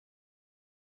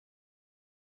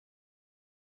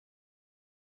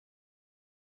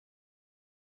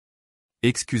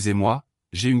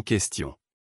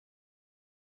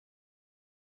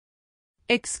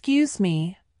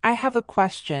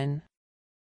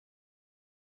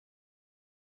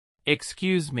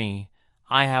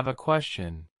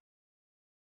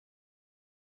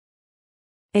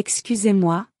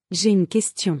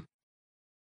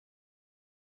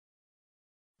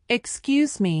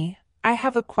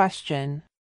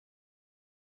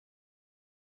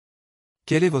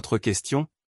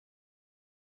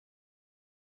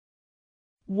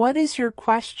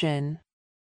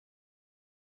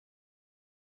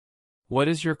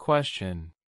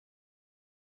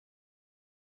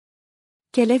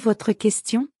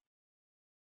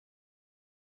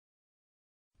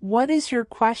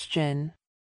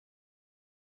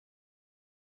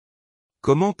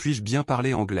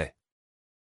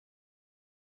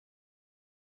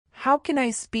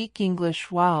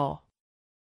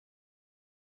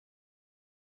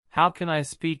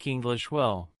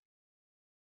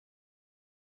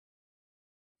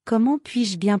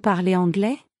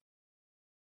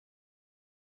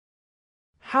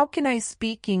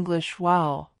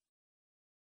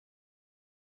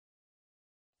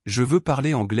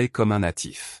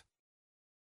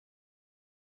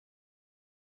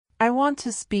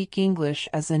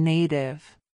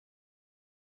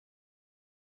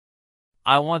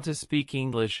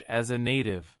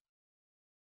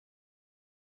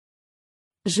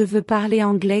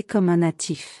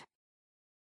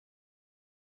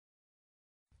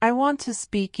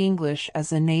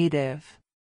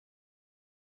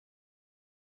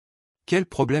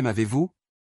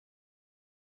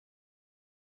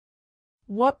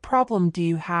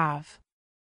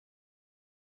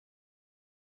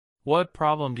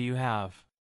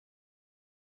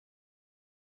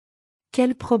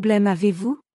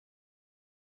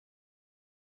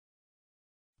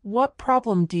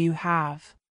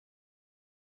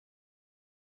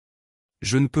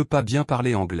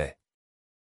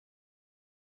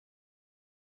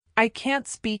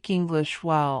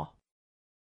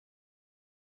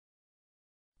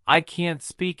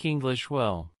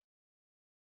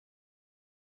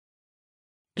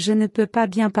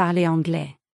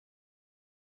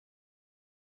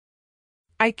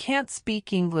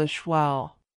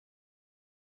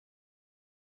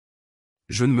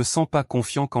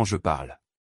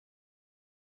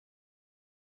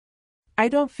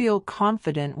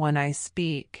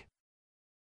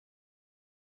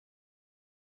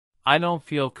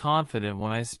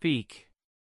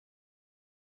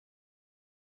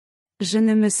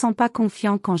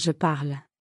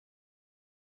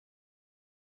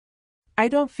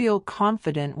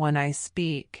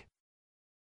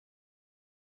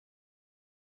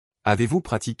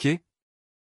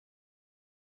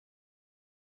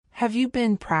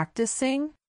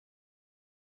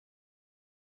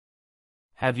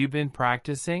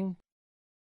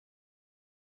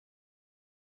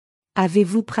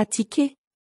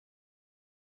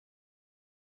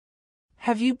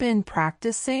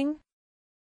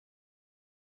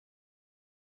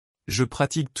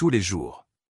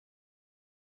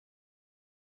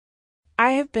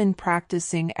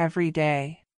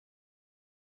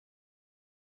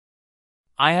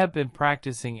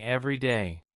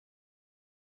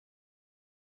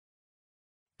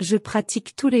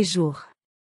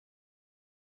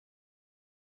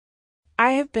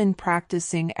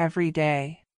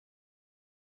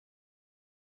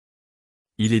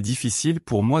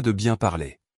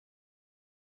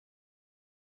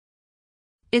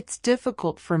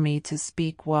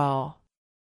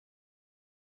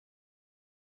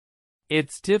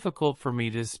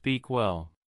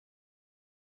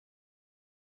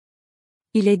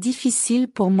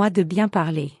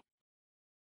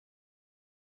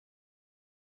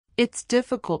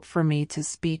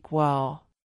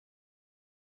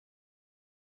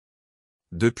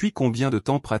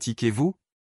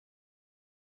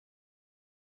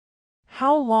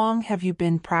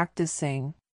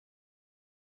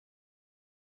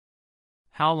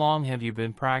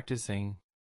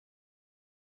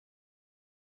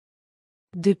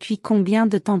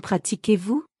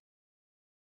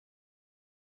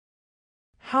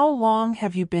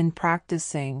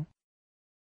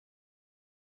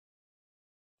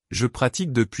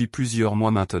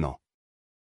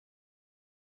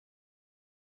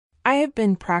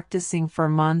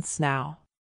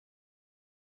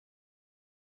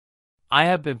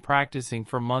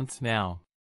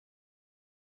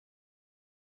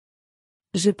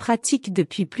Je pratique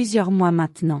depuis plusieurs mois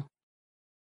maintenant.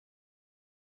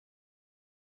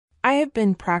 I have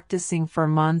been practicing for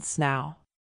months now.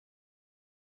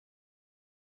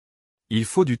 Il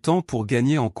faut du temps pour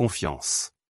gagner en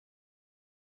confiance.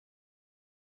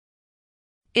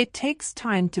 It takes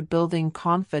time to building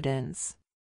confidence.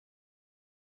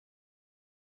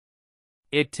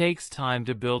 It takes time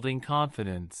to building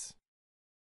confidence.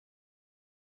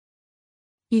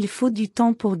 Il faut du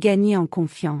temps pour gagner en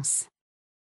confiance.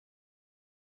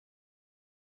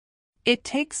 It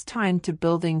takes time to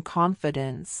building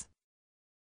confidence.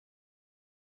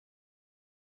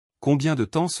 Combien de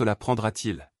temps cela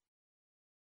prendra-t-il?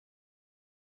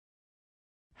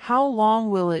 How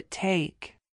long will it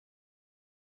take?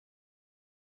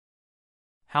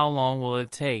 How long will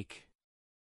it take?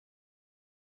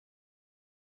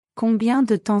 Combien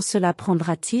de temps cela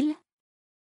prendra-t-il?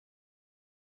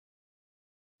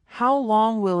 How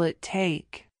long will it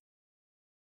take?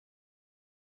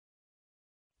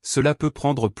 Cela peut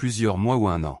prendre plusieurs mois ou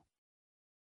un an.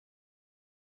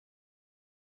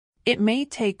 It may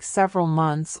take several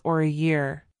months or a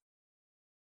year.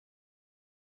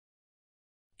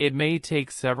 It may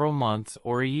take several months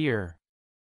or a year.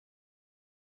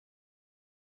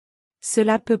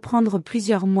 Cela peut prendre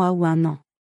plusieurs mois ou un an.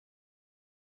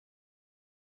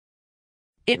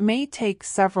 It may take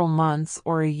several months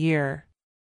or a year.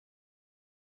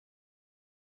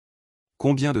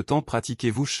 Combien de temps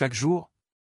pratiquez-vous chaque jour?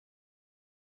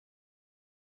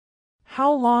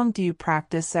 How long do you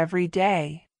practice every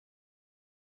day?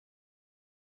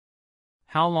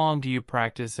 How long do you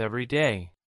practice every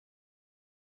day?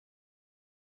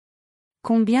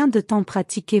 Combien de temps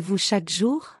pratiquez-vous chaque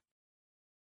jour?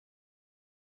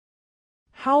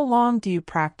 How long do you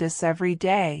practice every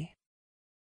day?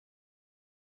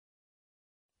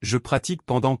 Je pratique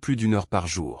pendant plus d'une heure par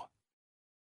jour.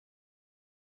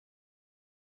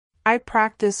 I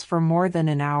practice for more than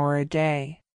an hour a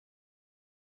day.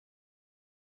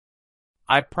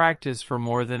 I practice for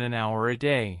more than an hour a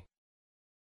day.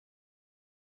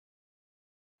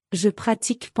 Je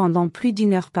pratique pendant plus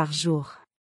d'une heure par jour.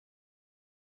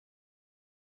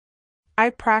 I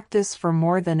practice for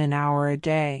more than an hour a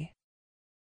day.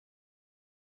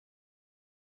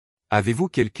 Avez-vous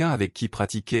quelqu'un avec qui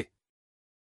pratiquer?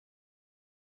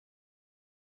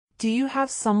 Do you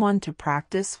have someone to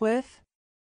practice with?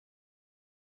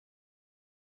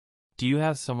 Do you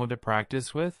have someone to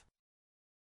practice with?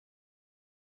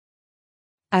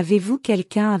 Avez-vous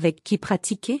quelqu'un avec qui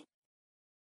pratiquer?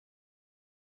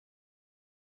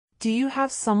 Do you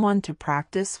have someone to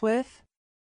practice with?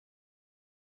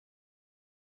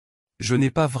 Je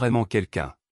n'ai pas vraiment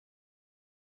quelqu'un.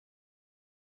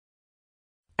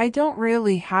 I don't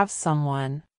really have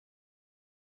someone.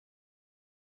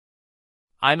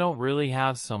 I don't really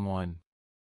have someone.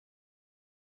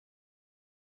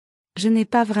 Je n'ai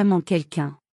pas vraiment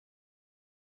quelqu'un.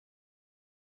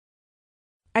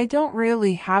 I don't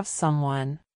really have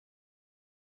someone.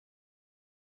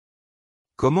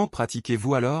 Comment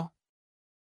pratiquez-vous alors?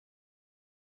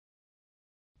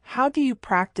 How do you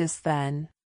practice then?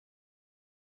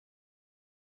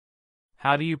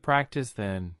 How do you practice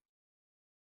then?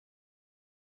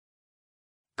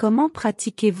 Comment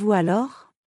pratiquez-vous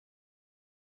alors?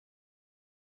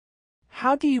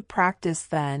 How do you practice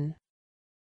then?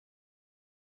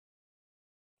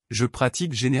 Je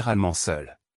pratique généralement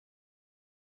seul.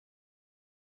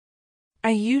 I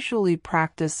usually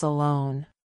practice alone.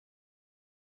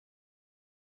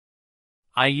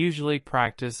 I usually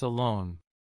practice alone.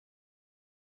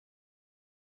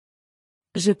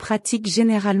 Je pratique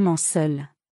généralement seul.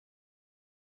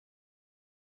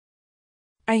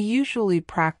 I usually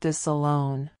practice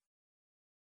alone.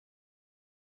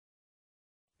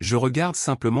 Je regarde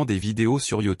simplement des vidéos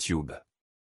sur YouTube.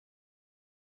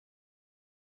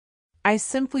 I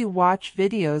simply watch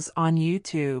videos on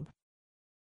YouTube.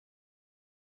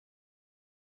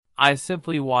 I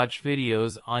simply watch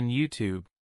videos on YouTube.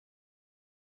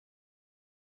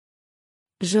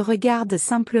 Je regarde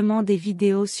simplement des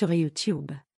vidéos sur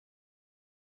YouTube.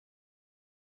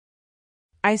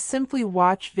 I simply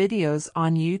watch videos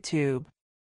on YouTube.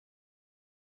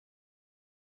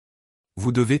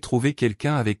 Vous devez trouver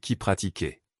quelqu'un avec qui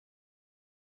pratiquer.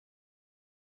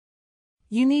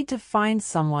 You need to find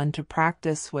someone to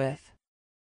practice with.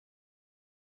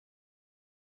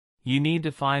 You need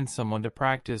to find someone to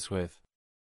practice with.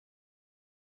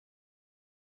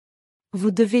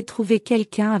 Vous devez trouver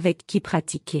quelqu'un avec qui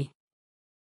pratiquer.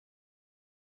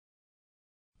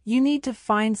 You need to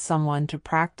find someone to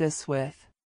practice with.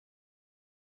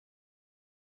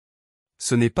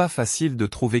 Ce n'est pas facile de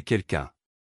trouver quelqu'un.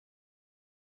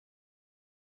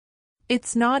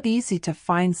 It's not easy to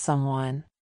find someone.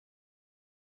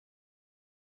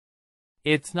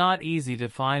 It's not easy to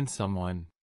find someone.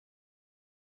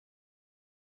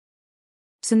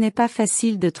 Ce n'est pas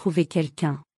facile de trouver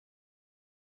quelqu'un.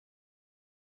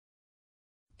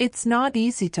 It's not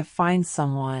easy to find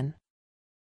someone.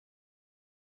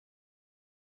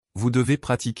 Vous devez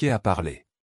pratiquer à parler.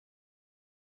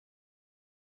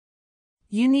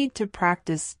 You need to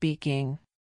practice speaking.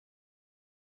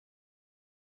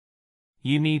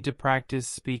 You need to practice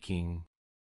speaking.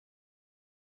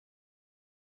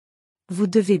 Vous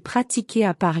devez pratiquer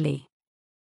à parler.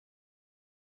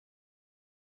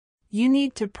 You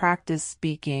need to practice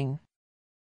speaking.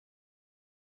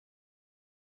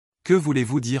 Que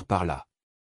voulez-vous dire par là?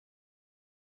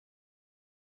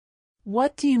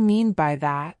 What do you mean by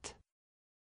that?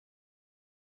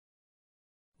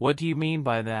 What do you mean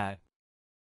by that?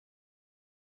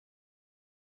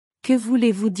 Que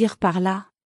voulez-vous dire par là?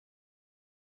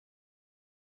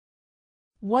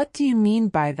 What do you mean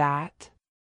by that?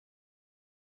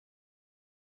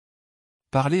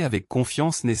 Parler avec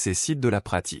confiance nécessite de la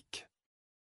pratique.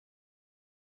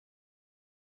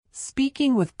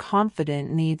 Speaking with confidence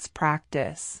needs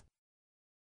practice.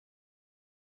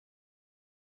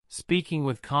 Speaking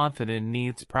with confidence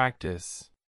needs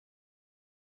practice.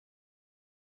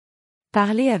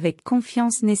 Parler avec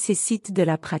confiance nécessite de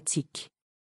la pratique.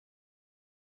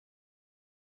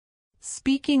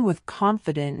 Speaking with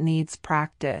confidence needs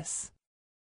practice.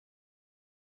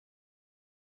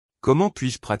 Comment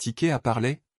puis-je pratiquer à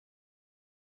parler?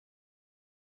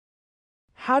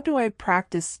 How do I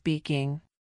practice speaking?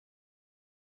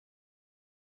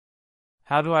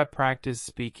 How do I practice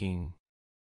speaking?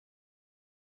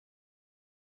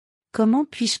 Comment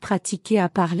puis-je pratiquer à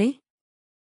parler?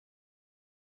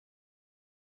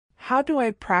 How do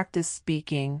I practice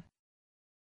speaking?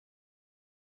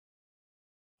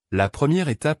 La première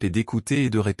étape est d'écouter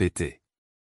et de répéter.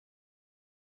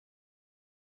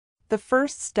 The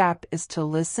first step is to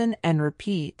listen and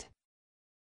repeat.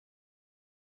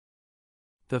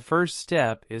 The first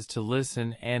step is to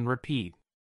listen and repeat.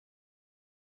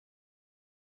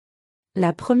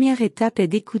 La première étape est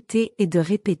d'écouter et de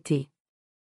répéter.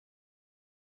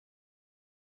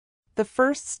 The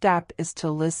first step is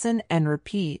to listen and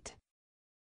repeat.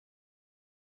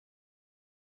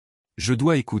 Je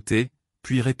dois écouter,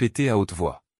 puis répéter à haute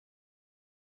voix.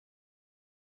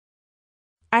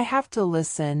 I have to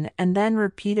listen and then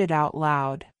repeat it out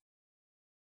loud.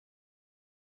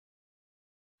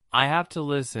 I have to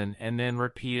listen and then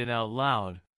repeat it out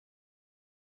loud.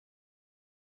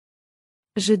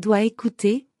 Je dois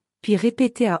écouter, puis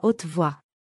répéter à haute voix.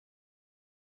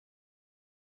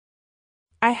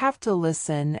 I have to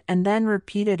listen and then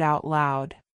repeat it out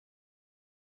loud.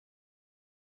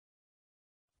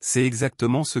 C'est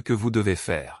exactement ce que vous devez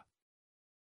faire.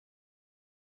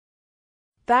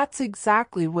 That's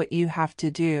exactly what you have to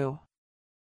do.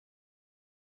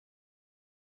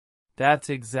 That's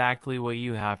exactly what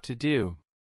you have to do.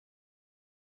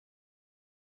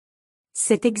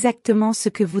 C'est exactement ce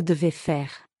que vous devez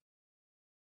faire.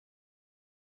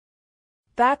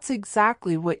 That's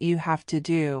exactly what you have to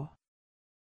do.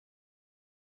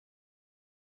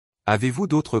 Avez-vous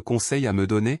d'autres conseils à me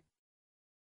donner?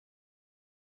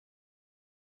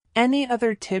 Any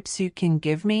other tips you can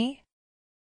give me?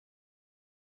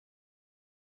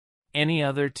 Any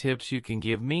other tips you can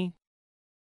give me?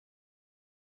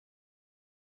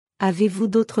 Avez-vous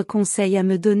d'autres conseils à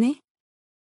me donner?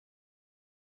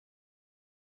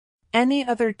 Any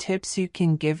other tips you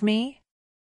can give me?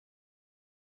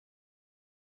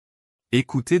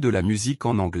 Écoutez de la musique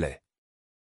en anglais.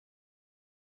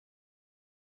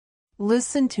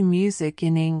 Listen to music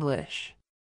in English.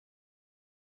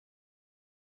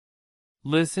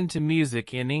 Listen to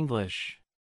music in English.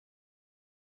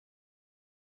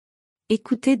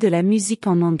 Écoutez de la musique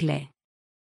en anglais.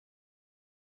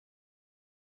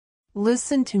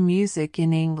 Listen to music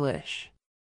in English.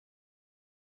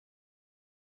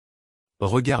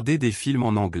 Regardez des films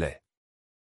en anglais.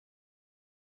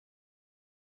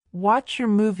 Watch your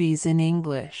movies in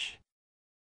English.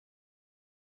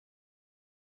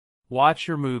 Watch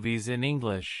your movies in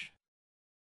English.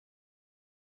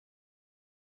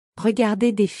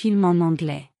 Regardez des films en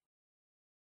anglais.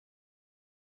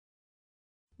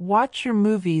 Watch your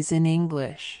movies in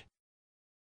English.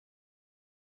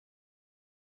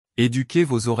 Éduquez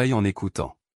vos oreilles en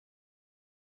écoutant.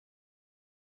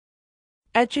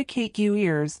 Educate your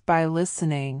ears by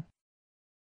listening.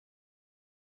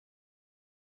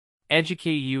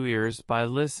 Educate your ears by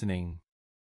listening.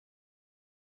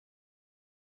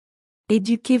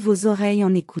 Éduquez vos oreilles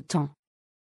en écoutant.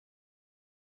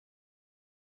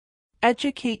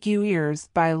 Educate your ears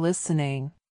by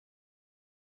listening.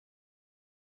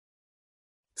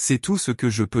 C'est tout ce que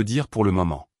je peux dire pour le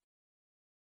moment.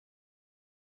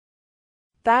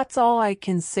 That's all I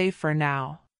can say for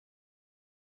now.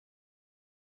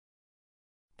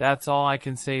 That's all I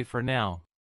can say for now.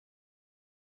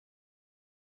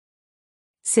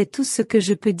 C'est tout ce que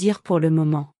je peux dire pour le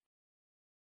moment.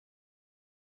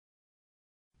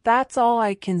 That's all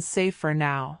I can say for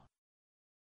now.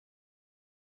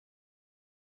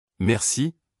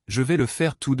 Merci, je vais le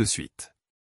faire tout de suite.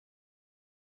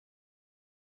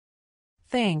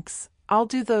 Thanks, I'll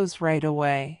do those right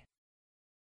away.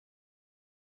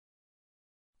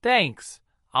 Thanks,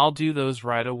 I'll do those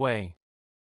right away.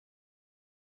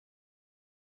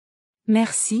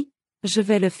 Merci, je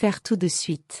vais le faire tout de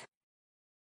suite.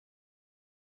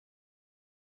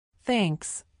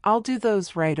 Thanks, I'll do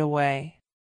those right away.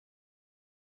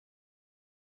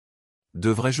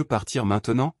 Devrais-je partir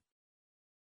maintenant?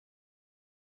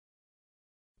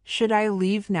 Should I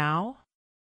leave now?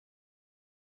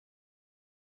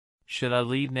 Should I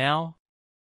leave now?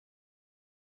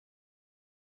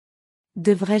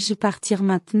 Devrais-je partir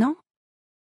maintenant?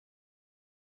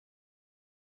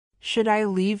 Should I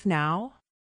leave now?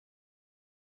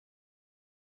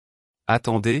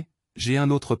 Attendez, j'ai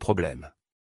un autre problème.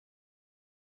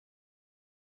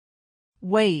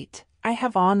 Wait, I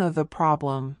have another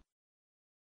problem.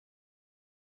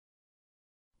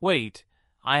 Wait,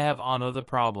 I have another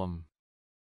problem.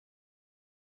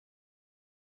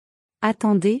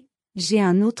 Attendez, j'ai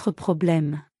un autre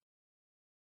problème.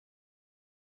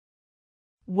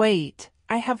 Wait,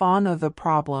 I have another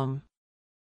problem.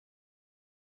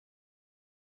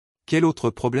 Quel autre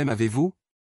problème avez-vous?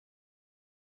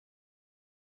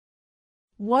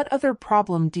 What other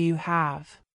problem do you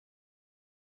have?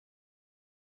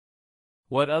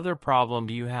 What other problem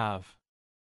do you have?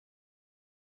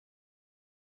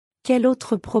 Quel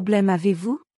autre problème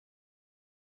avez-vous?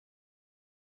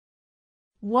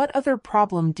 What other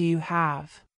problem do you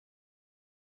have?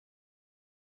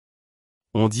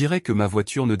 On dirait que ma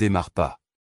voiture ne démarre pas.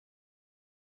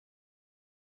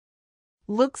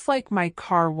 Looks like my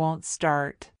car won't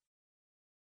start.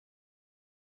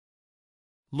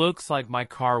 Looks like my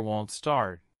car won't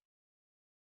start.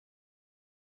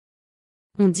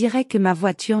 On dirait que ma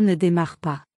voiture ne démarre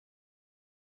pas.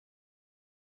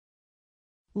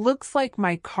 Looks like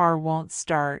my car won't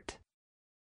start.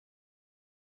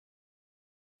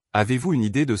 Avez-vous une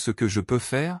idée de ce que je peux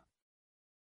faire?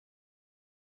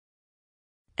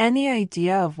 Any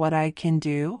idea of what I can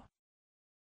do?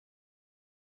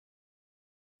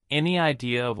 Any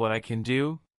idea of what I can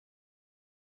do?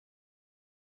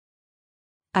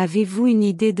 Avez-vous une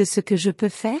idée de ce que je peux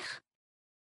faire?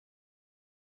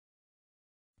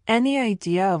 Any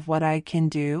idea of what I can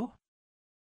do?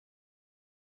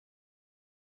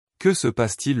 Que se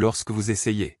passe-t-il lorsque vous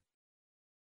essayez?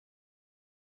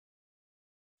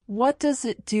 What does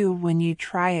it do when you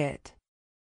try it?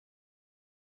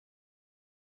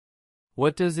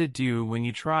 What does it do when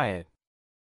you try it?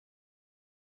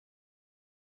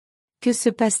 Que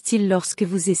se passe-t-il lorsque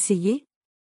vous essayez?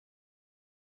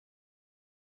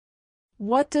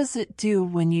 What does it do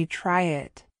when you try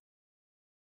it?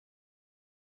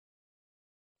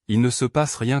 Il ne se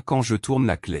passe rien quand je tourne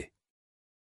la clé.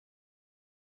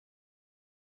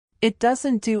 It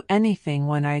doesn't do anything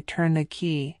when I turn the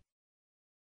key.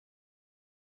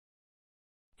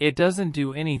 It doesn't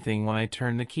do anything when I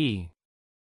turn the key.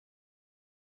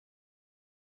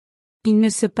 Il ne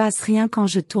se passe rien quand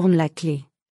je tourne la clé.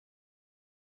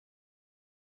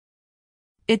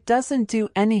 It doesn't do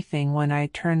anything when I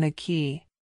turn the key.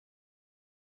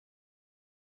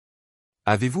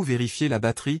 Avez-vous vérifié la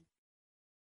batterie?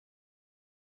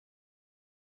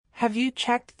 Have you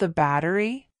checked the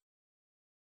battery?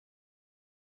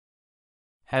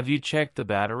 Have you checked the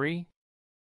battery?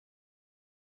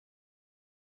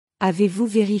 Avez-vous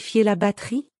vérifié la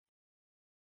batterie?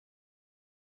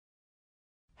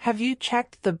 Have you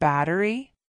checked the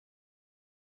battery?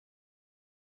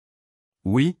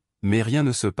 Oui, mais rien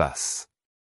ne se passe.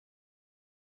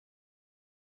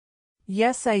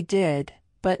 Yes, I did,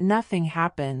 but nothing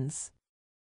happens.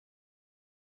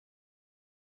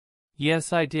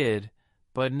 Yes, I did,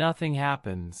 but nothing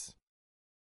happens.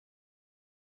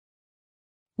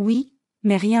 Oui,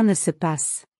 mais rien ne se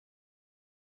passe.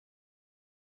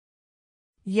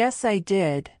 Yes, I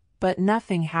did, but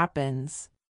nothing happens.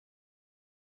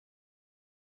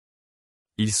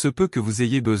 Il se peut que vous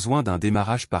ayez besoin d'un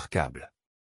démarrage par câble.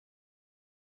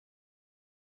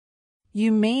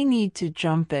 You may need to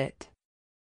jump it.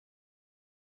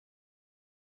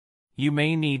 You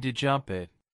may need to jump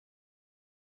it.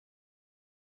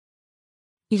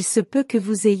 Il se peut que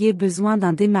vous ayez besoin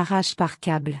d'un démarrage par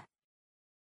câble.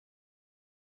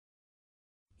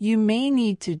 You may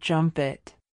need to jump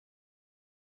it.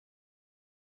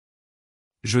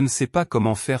 Je ne sais pas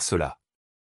comment faire cela.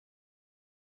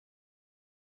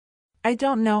 I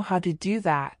don't know how to do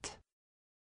that.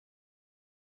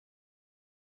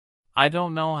 I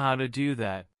don't know how to do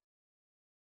that.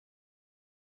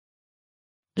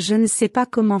 Je ne sais pas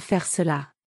comment faire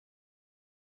cela.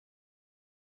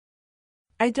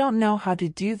 I don't know how to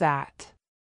do that.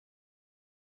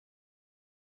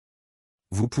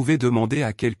 Vous pouvez demander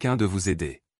à quelqu'un de vous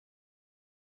aider.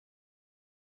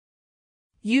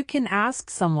 You can ask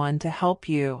someone to help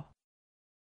you.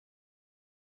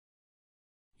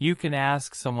 You can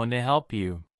ask someone to help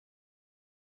you.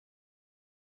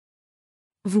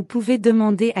 Vous pouvez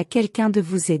demander à quelqu'un de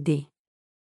vous aider.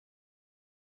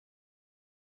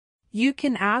 You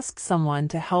can ask someone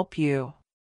to help you.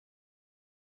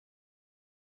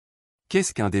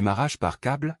 Qu'est-ce qu'un démarrage par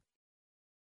câble?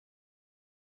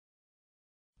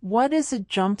 What is a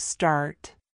jump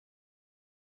start?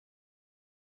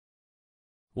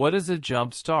 What is a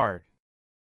jump start?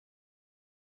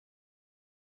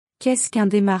 Qu'est-ce qu'un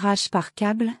démarrage par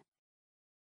câble?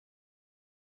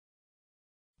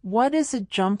 What is a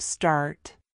jump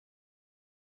start?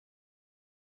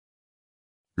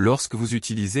 Lorsque vous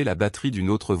utilisez la batterie d'une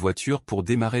autre voiture pour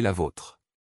démarrer la vôtre.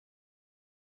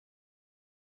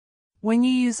 When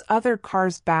you use other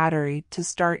car's battery to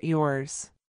start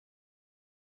yours.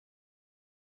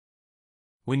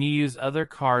 When you use other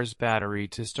car's battery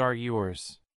to start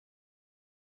yours.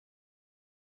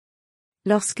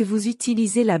 Lorsque vous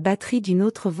utilisez la batterie d'une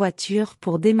autre voiture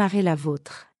pour démarrer la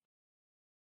vôtre.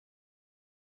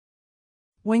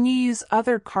 When you use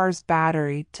other car's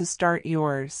battery to start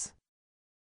yours.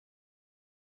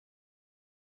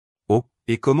 Oh,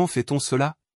 et comment fait-on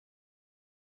cela?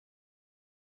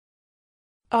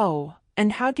 Oh,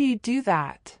 and how do you do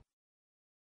that?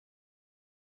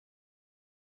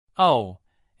 Oh,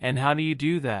 and how do you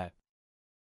do that?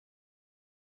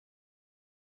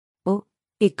 Oh,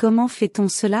 et comment fait-on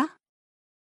cela?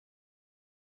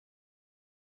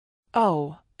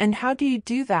 Oh, and how do you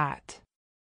do that?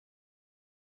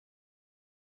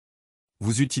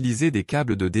 Vous utilisez des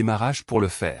câbles de démarrage pour le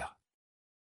faire.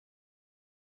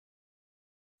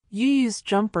 You use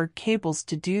jumper cables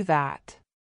to do that.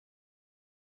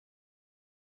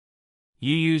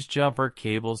 You use jumper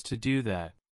cables to do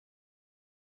that.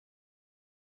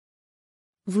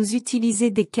 Vous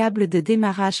utilisez des câbles de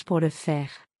démarrage pour le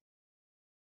faire.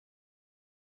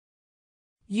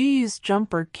 You use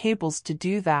jumper cables to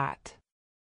do that.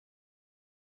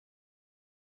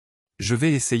 Je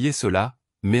vais essayer cela,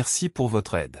 merci pour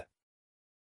votre aide.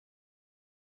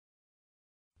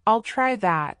 I'll try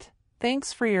that,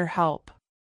 thanks for your help.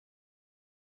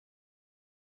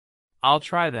 I'll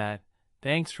try that,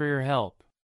 thanks for your help.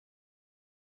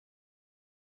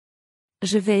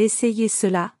 Je vais essayer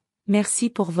cela, merci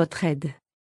pour votre aide.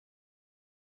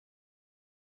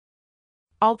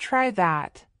 I'll try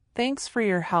that, thanks for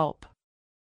your help.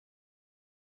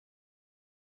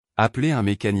 Appelez un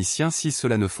mécanicien si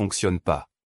cela ne fonctionne pas.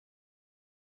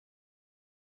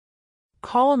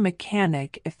 Call a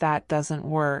mechanic if that doesn't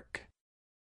work.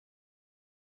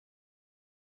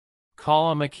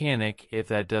 Call a mechanic if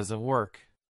that doesn't work.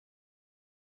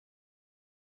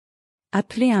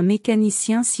 Appelez un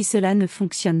mécanicien si cela ne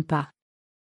fonctionne pas.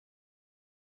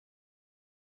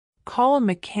 Call a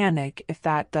mechanic if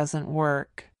that doesn't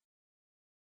work.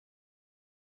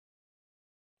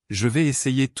 Je vais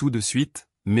essayer tout de suite,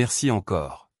 merci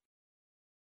encore.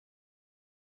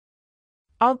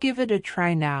 I'll give it a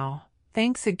try now,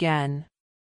 thanks again.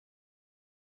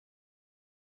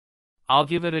 I'll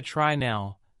give it a try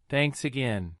now, thanks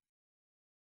again.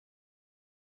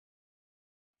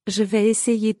 Je vais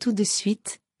essayer tout de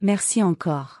suite, merci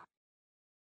encore.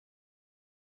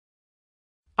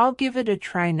 I'll give it a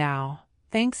try now,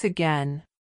 thanks again.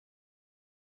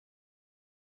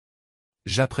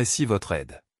 J'apprécie votre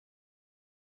aide.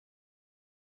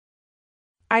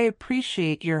 I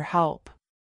appreciate your help.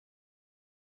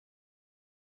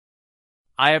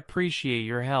 I appreciate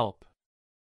your help.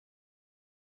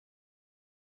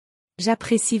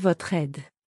 J'apprécie votre aide.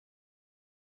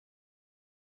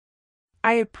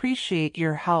 I appreciate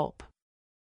your help.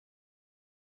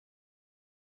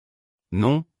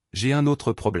 Non, j'ai un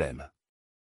autre problème.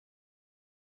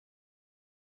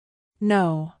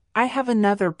 No, I have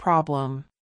another problem.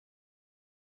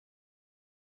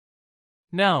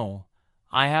 No,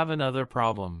 I have another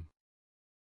problem.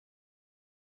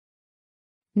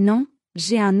 Non,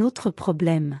 j'ai un autre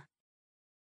problème.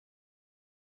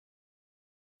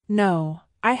 No,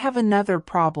 I have another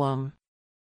problem.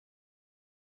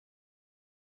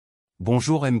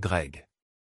 Bonjour M. Greg.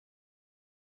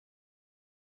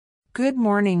 Good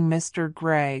morning, Mr.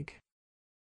 Gregg.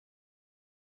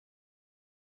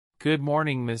 Good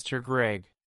morning, Mr. Gregg.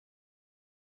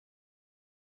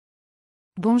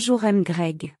 Bonjour M.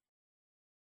 Greg.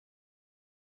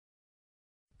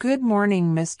 Good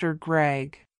morning, Mr.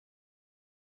 Gregg.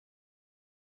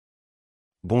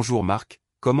 Bonjour Marc,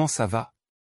 comment ça va?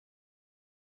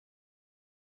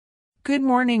 Good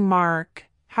morning, Mark.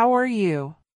 How are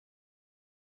you?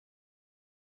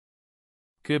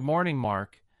 Good morning,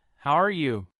 Mark. How are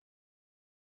you?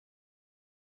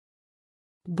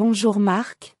 Bonjour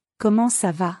Marc, comment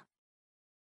ça va?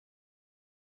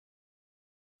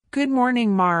 Good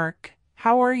morning, Mark.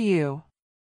 How are you?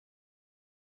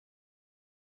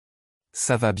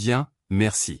 Ça va bien,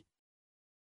 merci.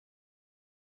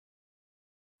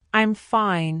 I'm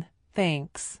fine,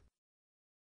 thanks.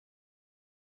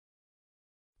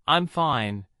 I'm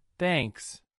fine,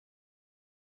 thanks.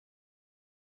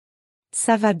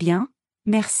 Ça va bien,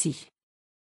 merci.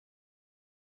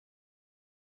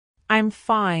 I'm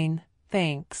fine,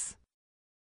 thanks.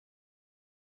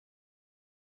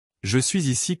 Je suis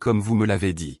ici comme vous me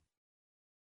l'avez dit.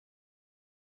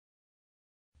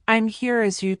 I'm here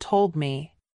as you told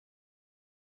me.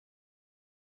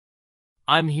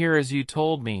 I'm here as you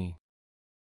told me.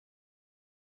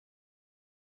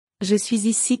 Je suis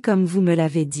ici comme vous me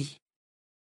l'avez dit.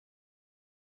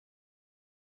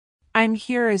 I'm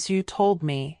here as you told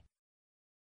me.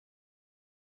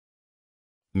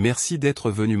 Merci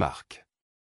d'être venu Marc.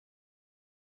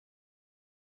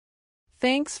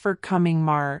 Thanks for coming,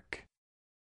 Mark.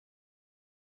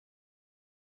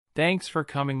 Thanks for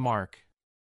coming, Mark.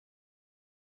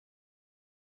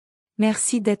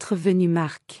 Merci d'être venu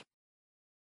Marc.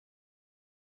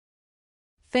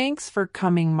 Thanks for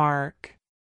coming, Mark.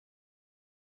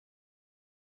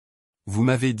 Vous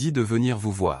m'avez dit de venir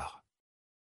vous voir.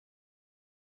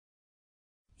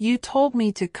 You told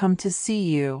me to come to see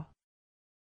you.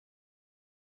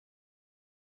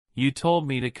 You told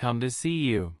me to come to see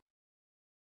you.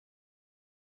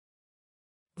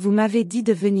 Vous m'avez dit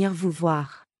de venir vous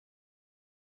voir.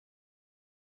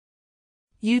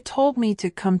 You told me to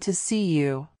come to see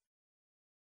you.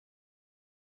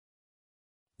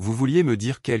 Vous vouliez me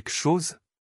dire quelque chose?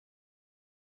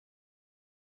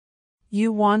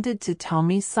 You wanted to tell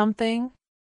me something?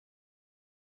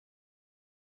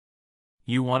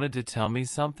 You wanted to tell me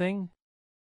something?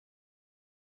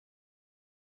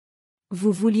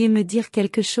 Vous vouliez me dire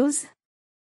quelque chose?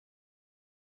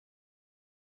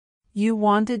 You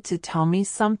wanted to tell me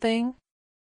something?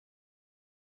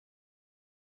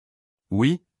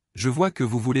 Oui, je vois que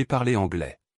vous voulez parler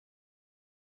anglais.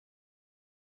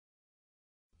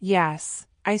 Yes,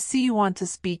 I see you want to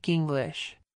speak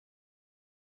English.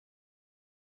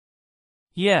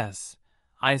 Yes,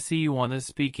 I see you want to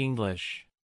speak English.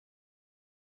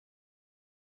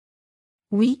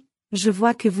 Oui, je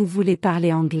vois que vous voulez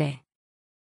parler anglais.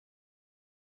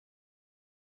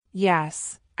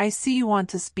 Yes, I see you want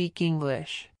to speak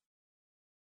English.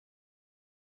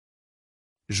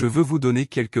 Je veux vous donner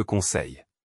quelques conseils.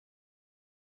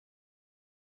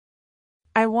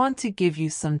 I want to give you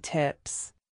some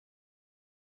tips.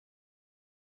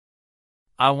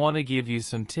 I want to give you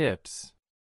some tips.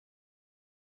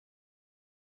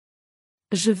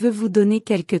 Je veux vous donner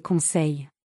quelques conseils.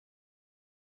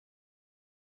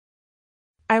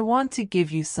 I want to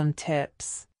give you some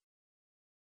tips.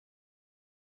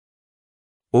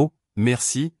 Oh,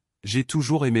 merci, j'ai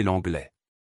toujours aimé l'anglais.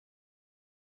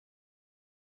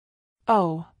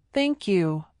 Oh, thank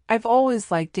you. I've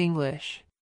always liked English.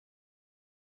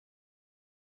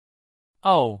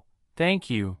 Oh, thank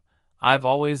you. I've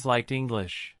always liked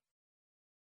English.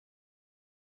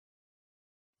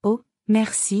 Oh,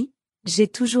 merci, j'ai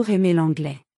toujours aimé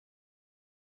l'anglais.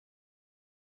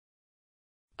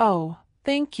 Oh,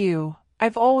 thank you.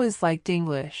 I've always liked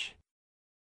English.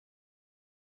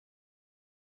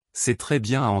 C'est très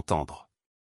bien à entendre.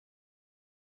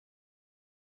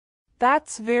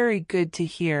 That's very good to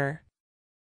hear.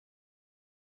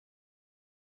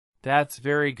 That's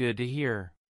very good to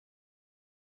hear.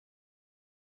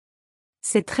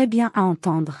 C'est très bien à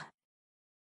entendre.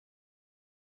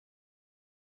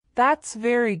 That's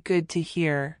very good to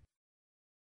hear.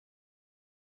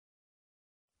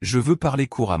 Je veux parler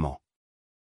couramment.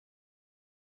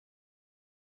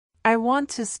 I want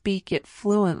to speak it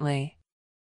fluently.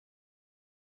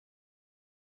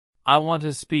 I want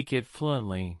to speak it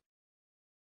fluently.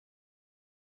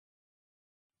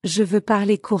 Je veux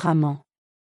parler couramment.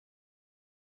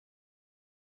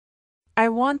 I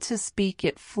want to speak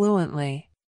it fluently.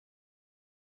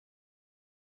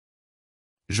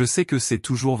 Je sais que c'est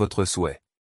toujours votre souhait.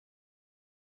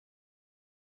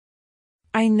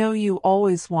 I know you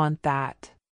always want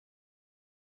that.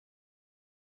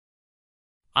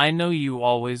 I know you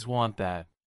always want that.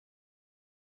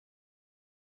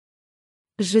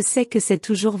 Je sais que c'est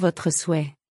toujours votre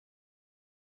souhait.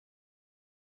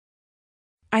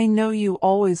 I know you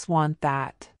always want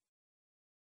that.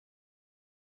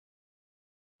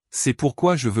 C'est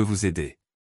pourquoi je veux vous aider.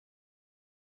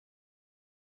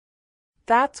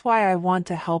 That's why I want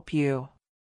to help you.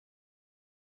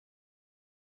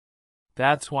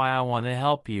 That's why I want to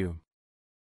help you.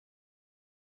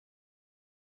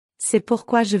 C'est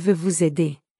pourquoi je veux vous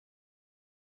aider.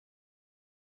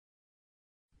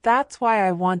 That's why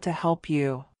I want to help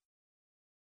you.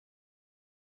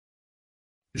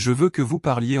 Je veux que vous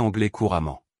parliez anglais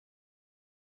couramment.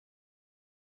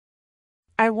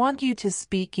 I want you to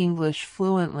speak English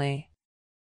fluently.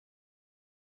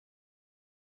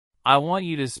 I want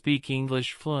you to speak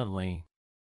English fluently.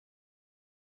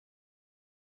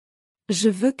 Je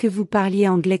veux que vous parliez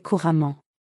anglais couramment.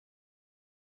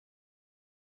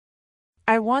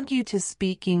 I want you to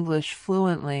speak English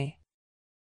fluently.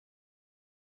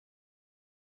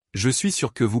 Je suis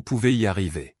sûr que vous pouvez y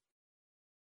arriver.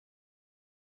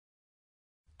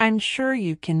 I'm sure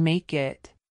you can make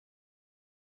it.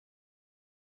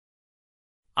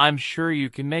 I'm sure you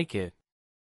can make it.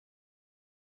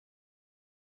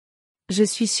 Je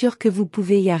suis sûr que vous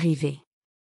pouvez y arriver.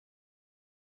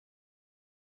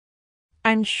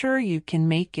 I'm sure you can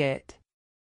make it.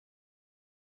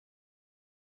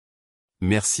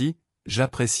 Merci,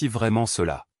 j'apprécie vraiment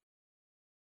cela.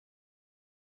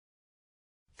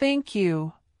 Thank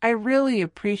you. I really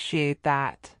appreciate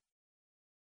that.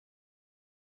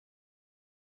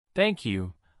 Thank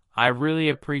you. I really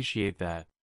appreciate that.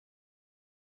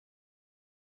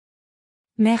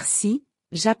 Merci,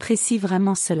 j'apprécie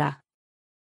vraiment cela.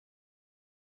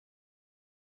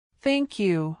 Thank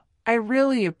you. I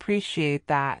really appreciate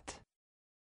that.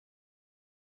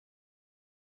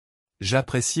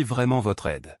 J'apprécie vraiment votre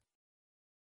aide.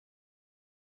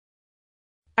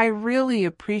 I really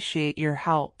appreciate your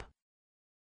help.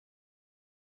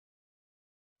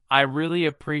 I really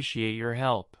appreciate your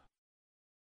help.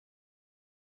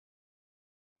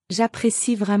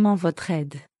 J'apprécie vraiment votre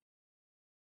aide.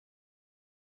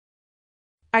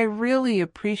 I really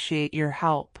appreciate your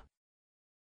help.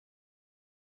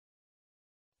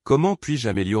 Comment puis-je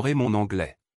améliorer mon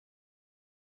anglais?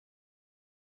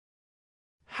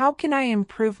 How can I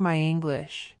improve my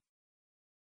English?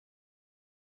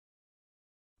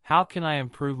 How can I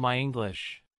improve my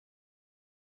English?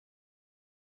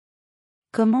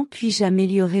 Comment puis-je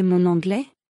améliorer mon anglais?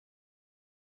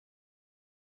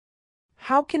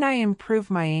 How can I improve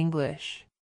my English?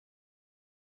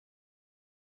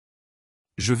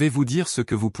 Je vais vous dire ce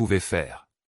que vous pouvez faire.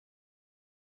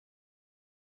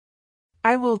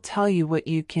 I will tell you what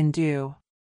you can do.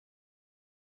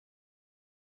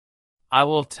 I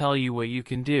will tell you what you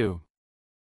can do.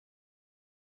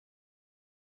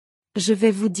 Je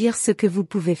vais vous dire ce que vous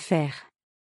pouvez faire.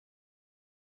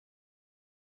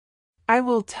 I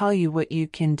will tell you what you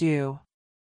can do.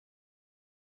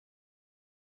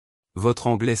 Votre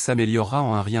anglais s'améliorera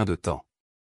en un rien de temps.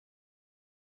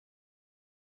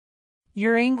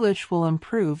 Your English will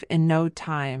improve in no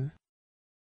time.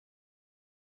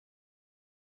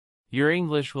 Your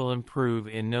English will improve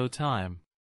in no time.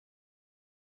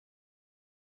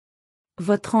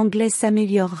 Votre anglais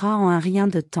s'améliorera en un rien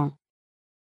de temps.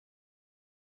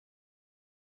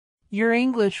 Your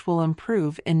English will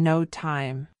improve in no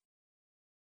time.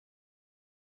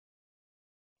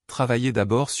 Travaillez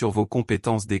d'abord sur vos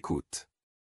compétences d'écoute.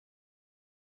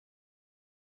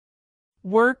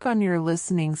 Work on your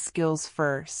listening skills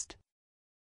first.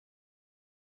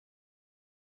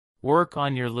 Work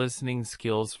on your listening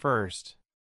skills first.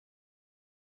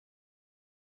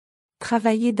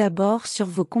 Travaillez d'abord sur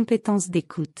vos compétences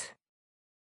d'écoute.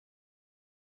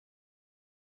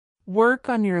 Work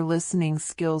on your listening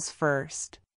skills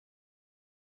first.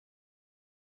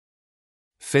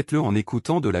 Faites-le en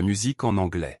écoutant de la musique en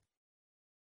anglais.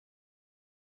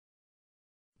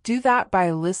 Do that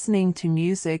by listening to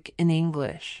music in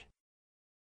English.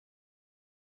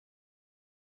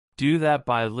 Do that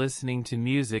by listening to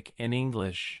music in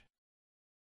English.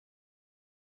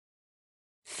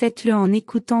 Faites-le en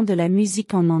écoutant de la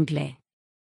musique en anglais.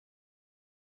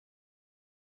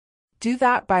 Do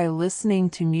that by listening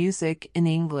to music in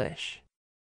English.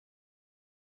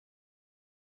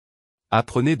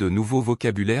 Apprenez de nouveaux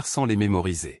vocabulaires sans les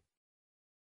mémoriser.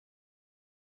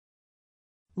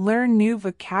 Learn new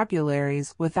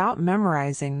vocabularies without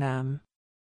memorizing them.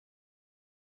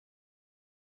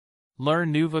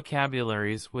 Learn new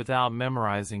vocabularies without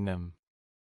memorizing them.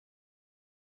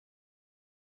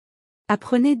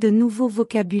 Apprenez de nouveaux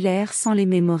vocabulaires sans les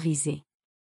mémoriser.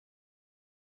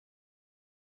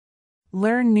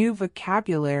 Learn new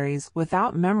vocabularies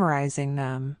without memorizing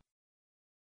them.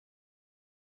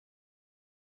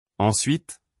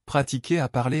 Ensuite, pratiquez à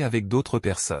parler avec d'autres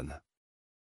personnes.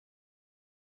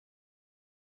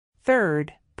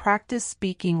 Third, practice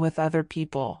speaking with other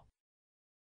people.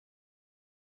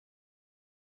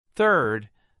 Third,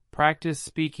 practice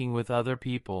speaking with other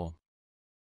people.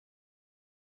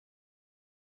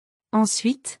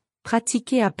 Ensuite,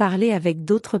 pratiquez à parler avec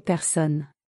d'autres personnes.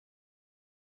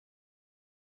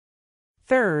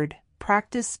 Third,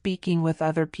 practice speaking with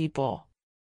other people.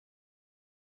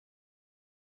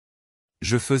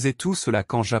 Je faisais tout cela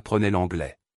quand j'apprenais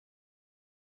l'anglais.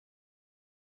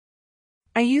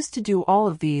 I used to do all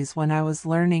of these when I was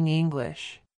learning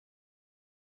English.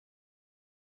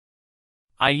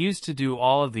 I used to do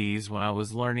all of these when I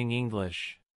was learning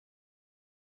English.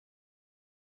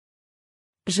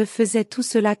 Je faisais tout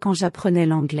cela quand j'apprenais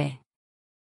l'anglais.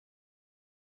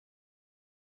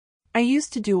 I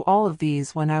used to do all of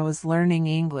these when I was learning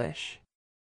English.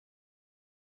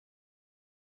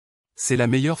 C'est la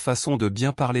meilleure façon de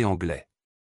bien parler anglais.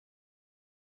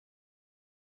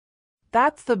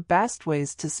 That's the best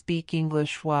ways to speak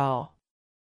English well.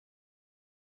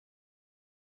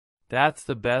 That's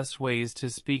the best ways to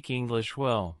speak English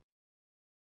well.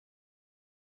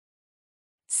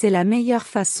 C'est la meilleure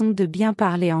façon de bien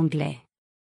parler anglais.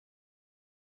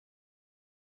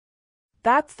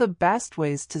 That's the best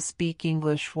ways to speak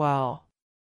English well.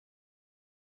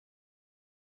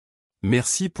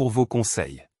 Merci pour vos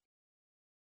conseils.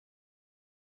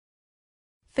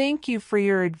 Thank you for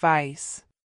your advice.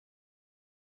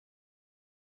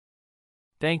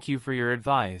 Thank you for your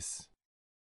advice.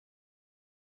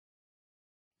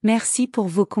 Merci pour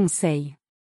vos conseils.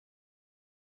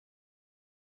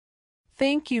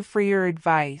 Thank you for your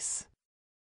advice.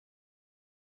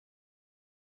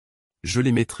 Je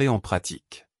les mettrai en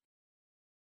pratique.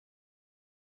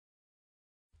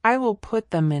 I will put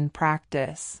them in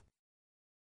practice.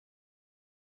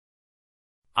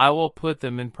 I will put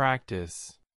them in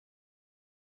practice.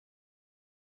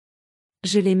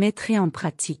 Je les mettrai en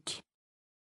pratique.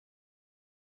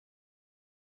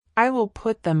 I will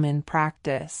put them in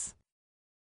practice.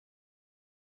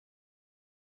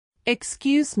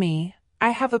 Excuse me,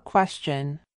 I have a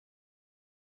question.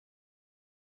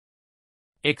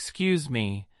 Excuse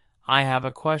me, I have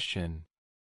a question.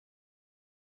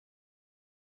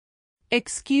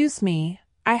 Excuse me,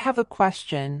 I have a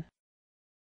question.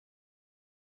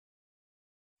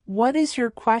 What is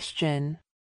your question?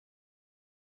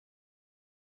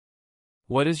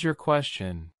 What is your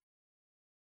question?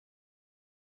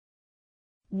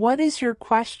 What is your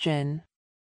question?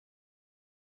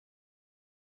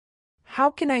 How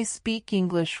can I speak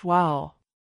English well?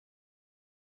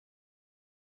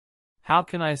 How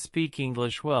can I speak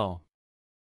English well?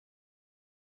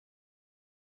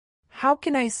 How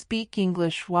can I speak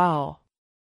English well?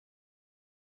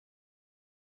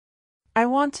 I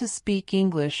want to speak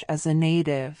English as a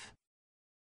native.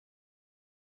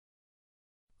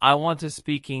 I want to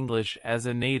speak English as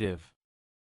a native.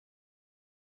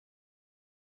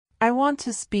 I want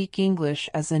to speak English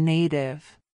as a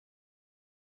native.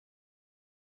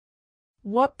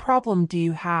 What problem do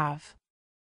you have?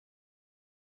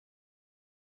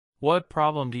 What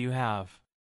problem do you have?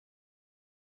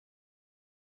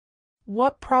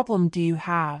 What problem do you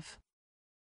have?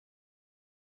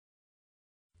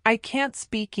 I can't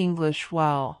speak English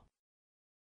well.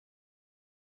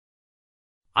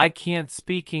 I can't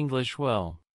speak English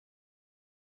well.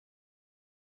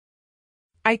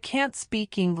 I can't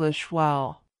speak English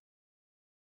well.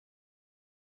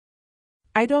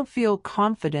 I don't feel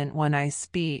confident when I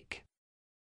speak.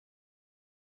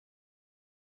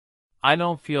 I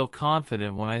don't feel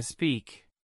confident when I speak.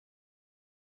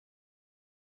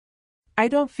 I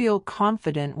don't feel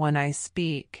confident when I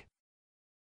speak.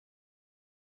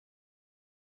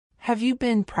 Have you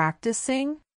been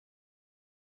practicing?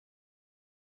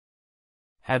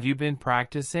 Have you been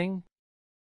practicing?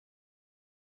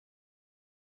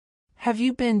 Have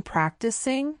you been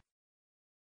practicing?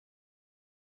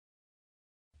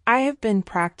 I have been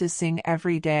practicing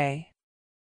every day.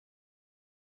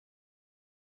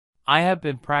 I have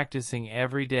been practicing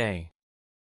every day.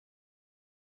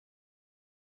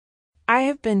 I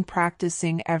have been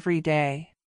practicing every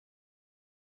day.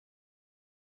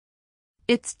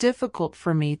 It's difficult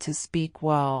for me to speak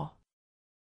well.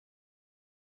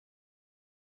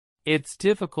 It's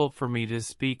difficult for me to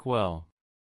speak well.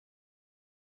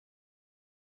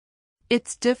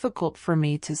 It's difficult for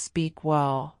me to speak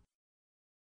well.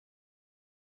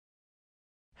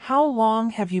 How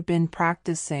long have you been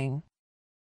practicing?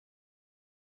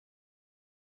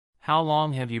 How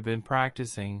long have you been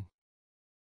practicing?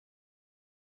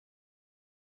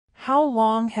 How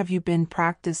long have you been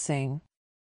practicing?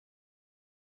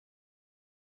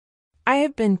 I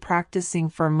have been practicing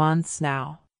for months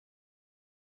now.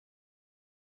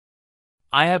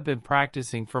 I have been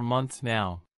practicing for months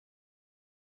now.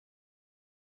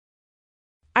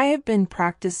 I have been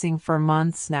practicing for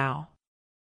months now.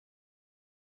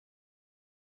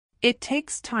 It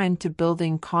takes time to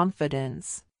building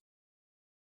confidence.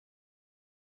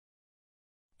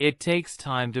 It takes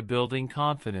time to building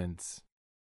confidence.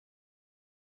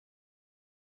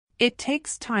 It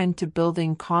takes time to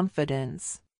building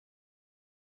confidence.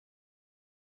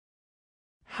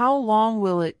 How long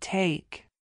will it take?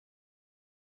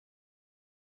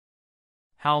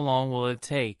 How long will it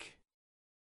take?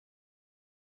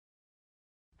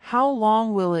 How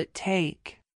long will it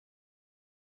take?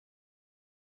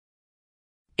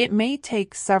 It may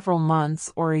take several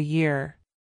months or a year.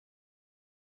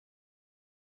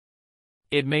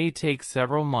 It may take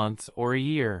several months or a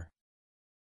year.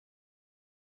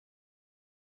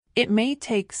 It may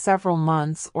take several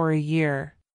months or a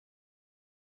year.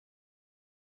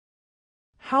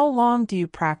 How long do you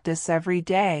practice every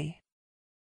day?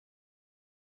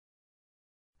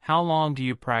 How long do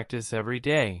you practice every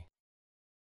day?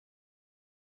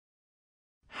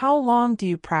 How long do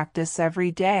you practice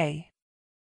every day?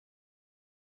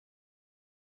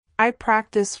 I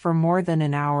practice for more than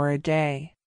an hour a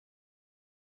day.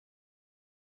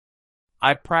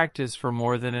 I practice for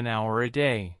more than an hour a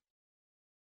day.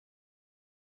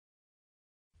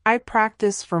 I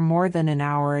practice for more than an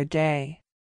hour a day.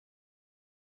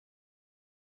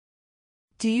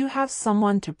 Do you have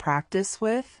someone to practice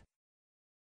with?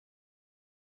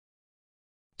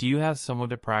 Do you have someone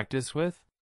to practice with?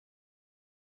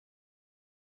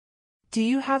 Do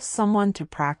you have someone to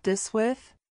practice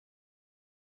with?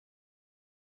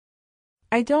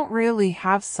 I don't really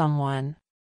have someone.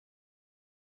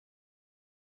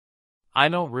 I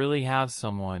don't really have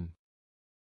someone.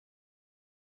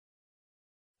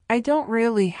 I don't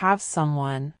really have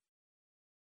someone.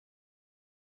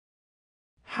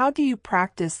 How do you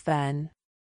practice then?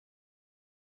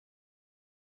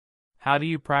 How do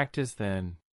you practice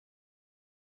then?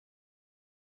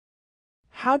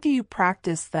 How do you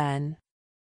practice then?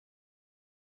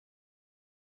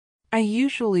 I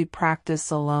usually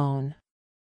practice alone.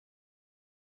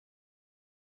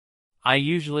 I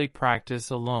usually practice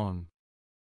alone.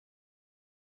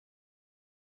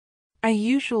 I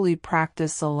usually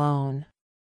practice alone.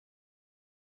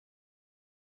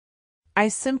 I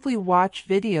simply watch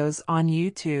videos on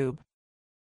YouTube.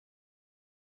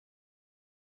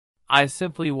 I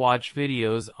simply watch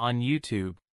videos on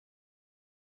YouTube.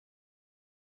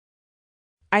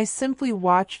 I simply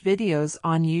watch videos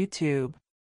on YouTube.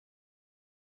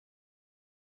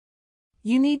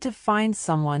 You need to find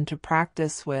someone to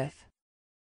practice with.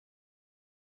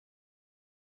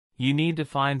 You need to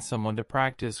find someone to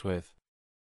practice with.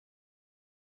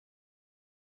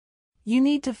 You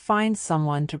need to find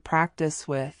someone to practice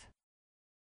with.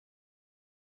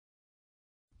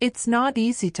 It's not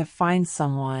easy to find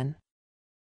someone.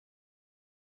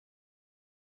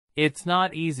 It's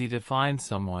not easy to find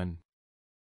someone.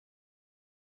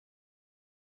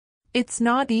 It's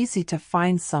not easy to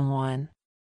find someone.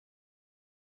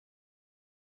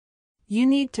 You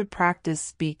need to practice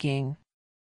speaking.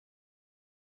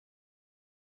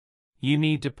 You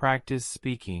need to practice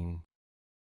speaking.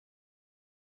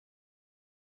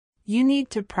 You need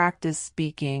to practice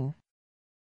speaking.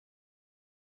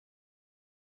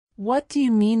 What do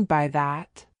you mean by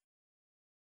that?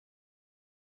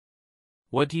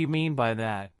 What do you mean by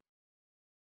that?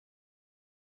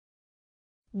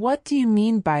 What do you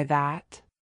mean by that?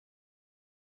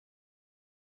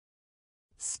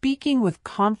 Speaking with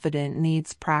confidence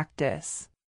needs practice.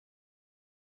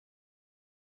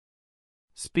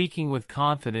 Speaking with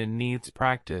confidence needs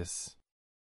practice.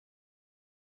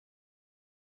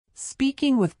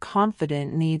 Speaking with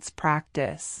confidence needs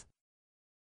practice.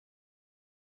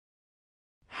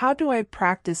 How do I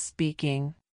practice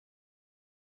speaking?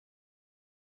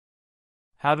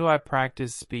 How do I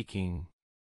practice speaking?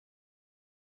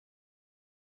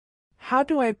 How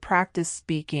do I practice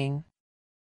speaking?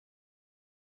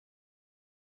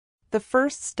 The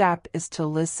first step is to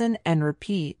listen and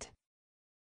repeat.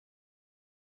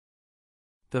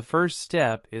 The first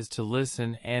step is to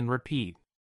listen and repeat.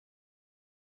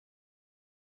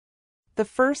 The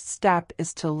first step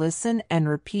is to listen and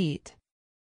repeat.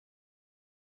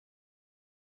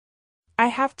 I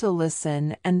have to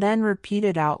listen and then repeat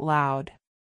it out loud.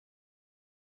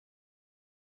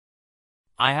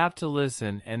 I have to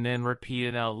listen and then repeat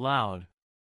it out loud.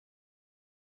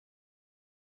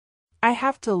 I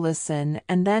have to listen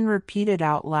and then repeat it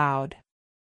out loud.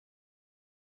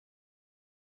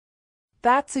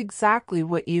 That's exactly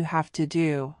what you have to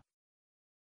do.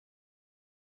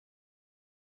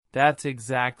 That's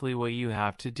exactly what you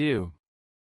have to do.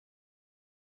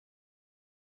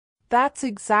 That's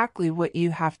exactly what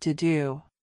you have to do.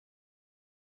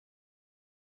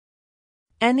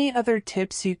 Any other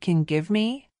tips you can give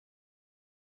me?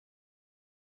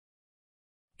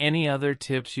 Any other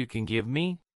tips you can give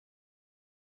me?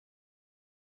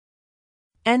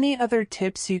 Any other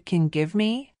tips you can give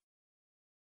me?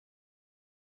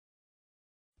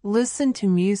 Listen to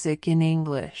music in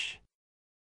English.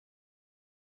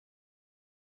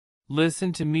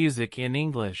 Listen to music in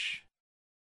English.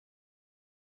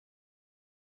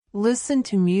 Listen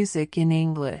to music in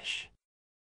English.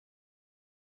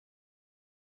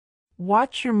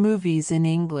 Watch your movies in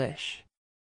English.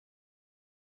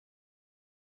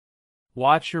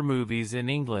 Watch your movies in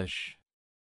English.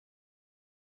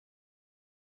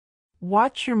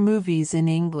 Watch your movies in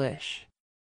English.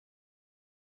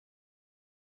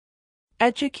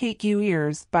 Educate your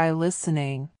ears by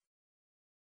listening.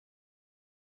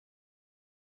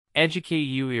 Educate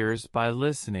your ears by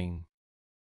listening.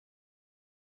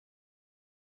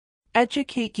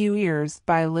 Educate your ears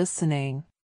by listening.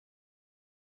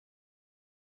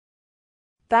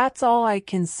 That's all I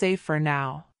can say for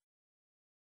now.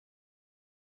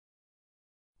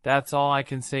 That's all I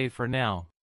can say for now.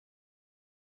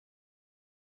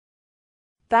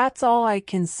 That's all I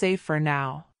can say for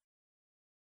now.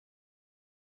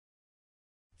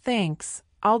 Thanks,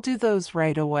 I'll do those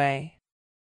right away.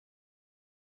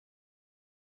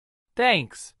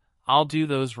 Thanks, I'll do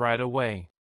those right away.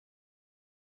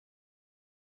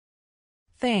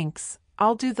 Thanks,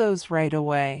 I'll do those right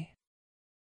away.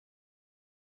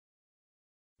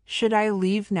 Should I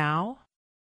leave now?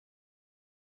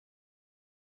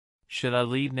 Should I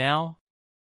leave now?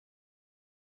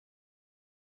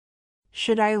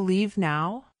 Should I leave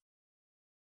now?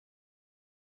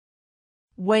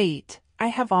 Wait, I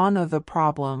have another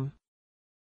problem.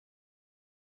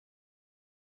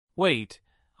 Wait,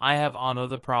 I have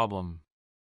another problem.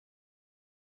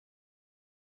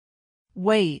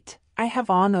 Wait, I have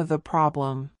another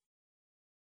problem.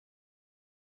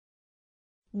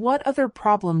 What other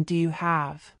problem do you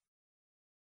have?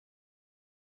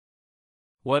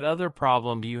 What other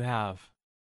problem do you have?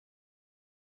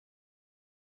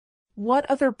 What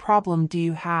other problem do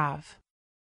you have?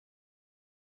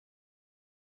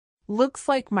 Looks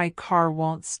like my car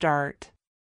won't start.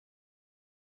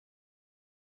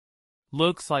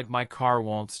 Looks like my car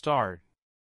won't start.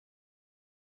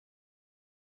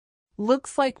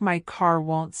 Looks like my car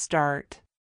won't start.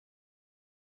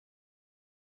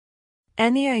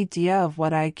 Any idea of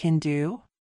what I can do?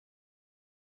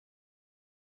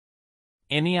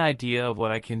 Any idea of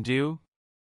what I can do?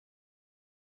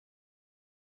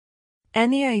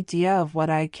 Any idea of what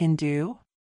I can do?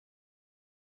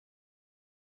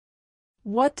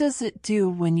 What does it do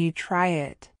when you try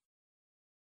it?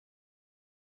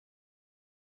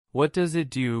 What does it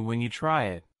do when you try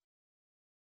it?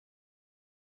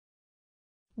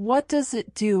 What does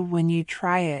it do when you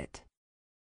try it?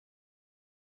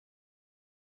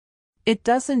 It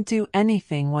doesn't do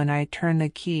anything when I turn the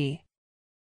key.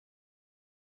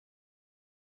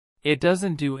 It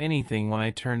doesn't do anything when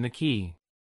I turn the key.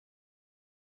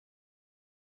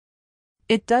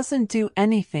 It doesn't do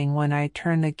anything when I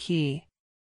turn the key.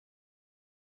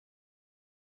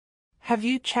 Have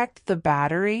you checked the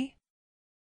battery?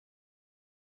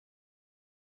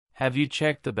 Have you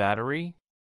checked the battery?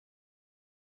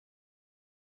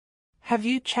 Have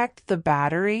you checked the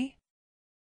battery?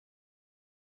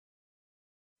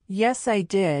 Yes, I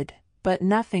did, but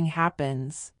nothing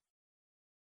happens.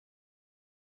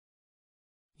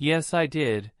 Yes, I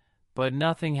did, but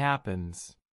nothing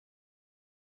happens.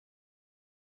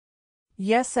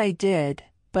 Yes, I did,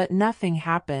 but nothing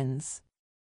happens.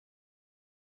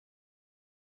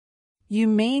 You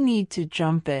may need to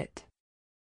jump it.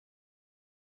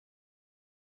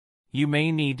 You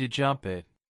may need to jump it.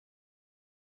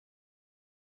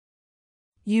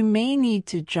 You may need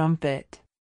to jump it.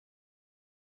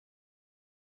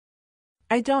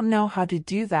 I don't know how to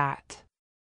do that.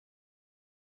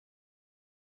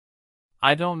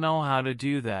 I don't know how to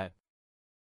do that.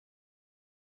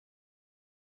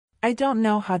 I don't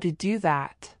know how to do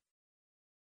that.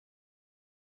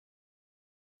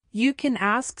 You can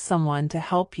ask someone to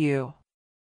help you.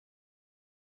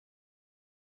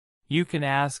 You can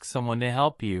ask someone to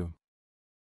help you.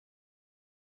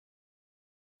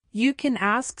 You can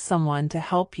ask someone to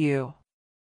help you.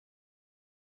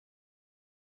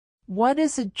 What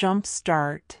is a jump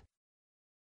start?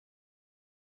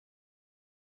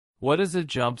 What is a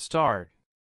jump start?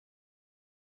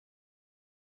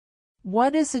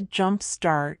 What is a jump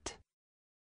start?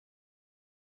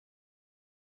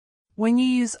 When you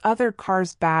use other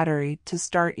car's battery to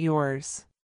start yours.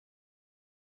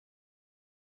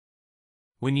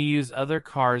 When you use other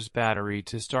car's battery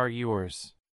to start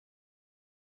yours.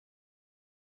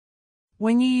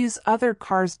 When you use other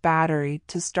car's battery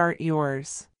to start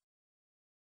yours.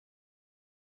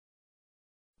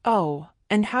 Oh,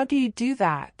 and how do you do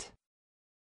that?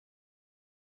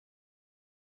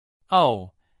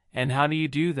 Oh, and how do you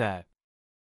do that?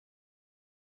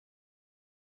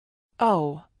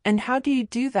 Oh, and how do you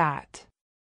do that?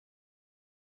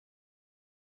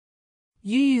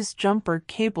 You use jumper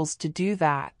cables to do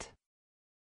that.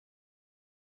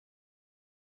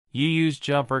 You use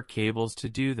jumper cables to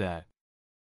do that.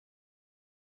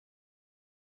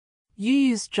 You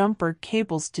use jumper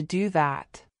cables to do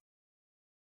that.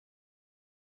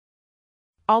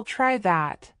 I'll try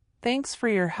that. Thanks for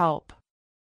your help.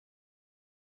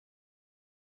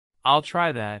 I'll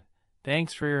try that.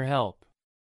 Thanks for your help.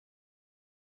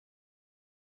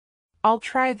 I'll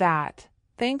try that.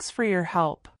 Thanks for your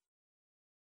help.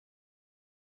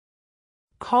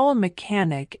 Call a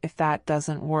mechanic if that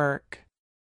doesn't work.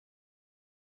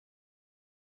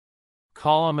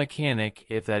 Call a mechanic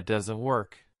if that doesn't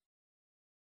work.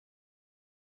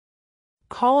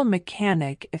 Call a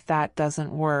mechanic if that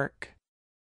doesn't work.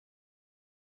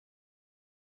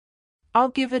 I'll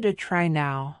give it a try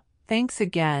now. Thanks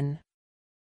again.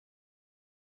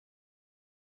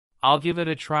 I'll give it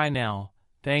a try now.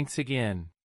 Thanks again.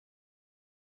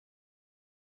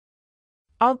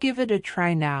 I'll give it a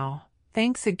try now.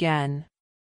 Thanks again.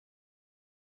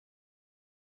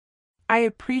 I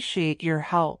appreciate your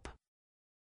help.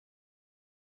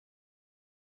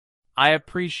 I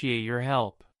appreciate your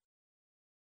help.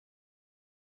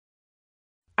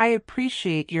 I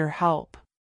appreciate your help.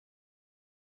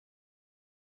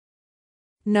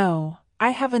 No, I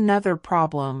have another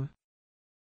problem.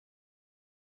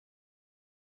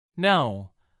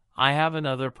 No, I have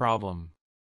another problem.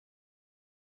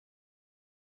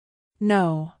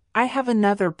 No, I have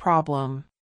another problem.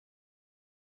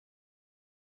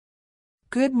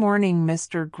 Good morning,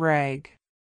 Mr. Gregg.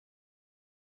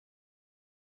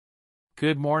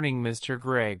 Good morning, Mr.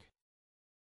 Gregg.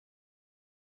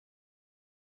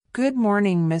 Good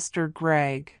morning, Mr.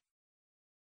 Gregg.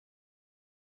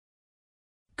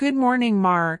 Good morning,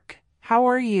 Mark. How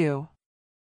are you?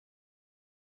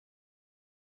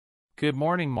 Good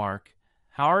morning, Mark.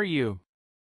 How are you?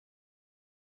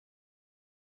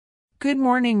 Good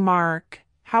morning, Mark.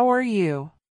 How are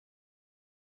you?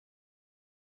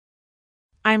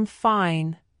 I'm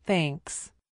fine,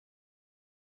 thanks.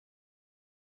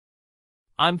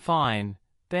 I'm fine,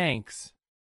 thanks.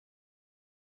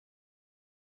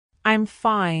 I'm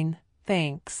fine,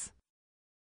 thanks.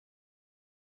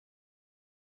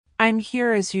 I'm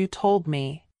here as you told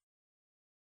me.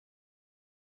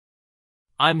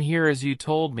 I'm here as you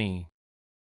told me.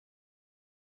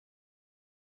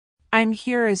 I'm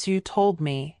here as you told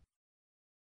me.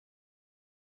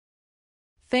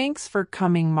 Thanks for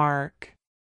coming, Mark.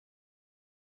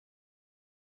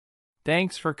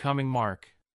 Thanks for coming, Mark.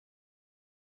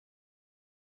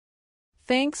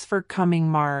 Thanks for coming,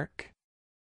 Mark.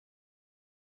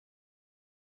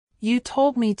 You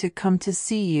told me to come to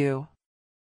see you.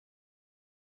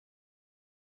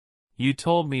 You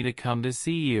told me to come to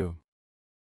see you.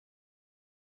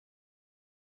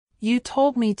 You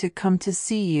told me to come to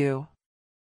see you.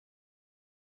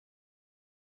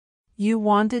 You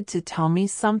wanted to tell me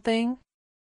something?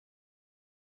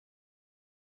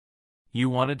 You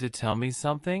wanted to tell me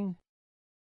something?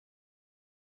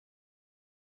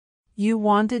 You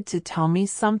wanted to tell me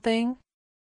something?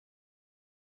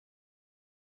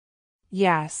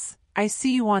 Yes, I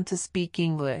see you want to speak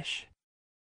English.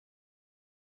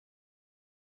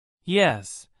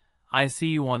 Yes, I see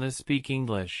you want to speak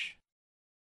English.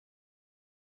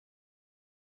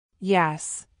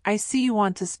 Yes, I see you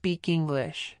want to speak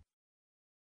English.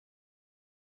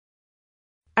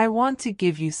 I want to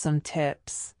give you some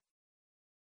tips.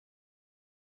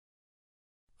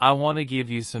 I want to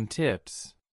give you some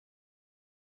tips.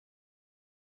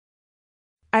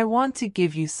 I want to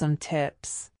give you some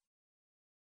tips.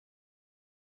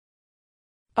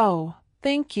 Oh,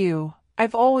 thank you.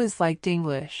 I've always liked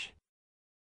English.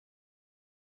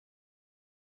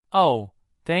 Oh,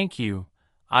 thank you.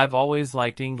 I've always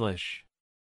liked English.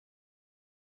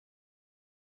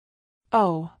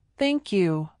 Oh, thank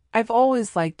you. I've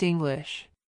always liked English.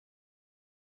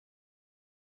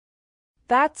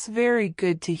 That's very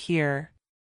good to hear.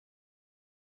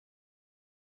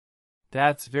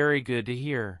 That's very good to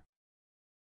hear.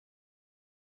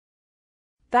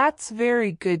 That's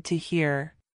very good to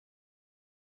hear.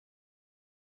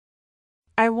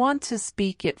 I want to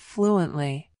speak it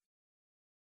fluently.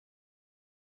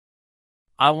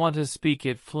 I want to speak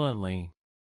it fluently.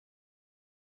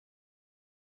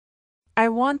 I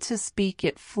want to speak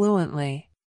it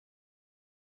fluently.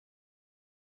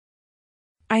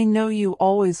 I know you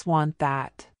always want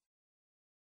that.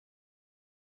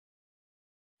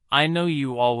 I know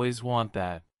you always want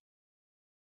that.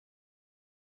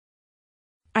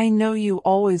 I know you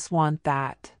always want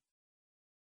that.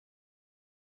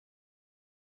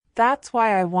 That's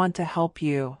why I want to help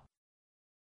you.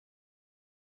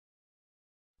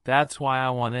 That's why I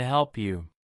want to help you.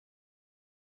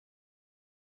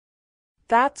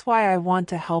 That's why I want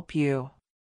to help you.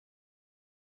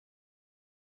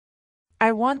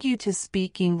 I want you to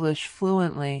speak English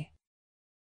fluently.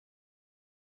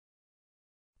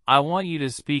 I want you to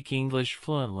speak English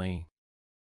fluently.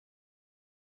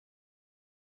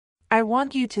 I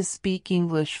want you to speak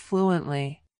English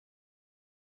fluently.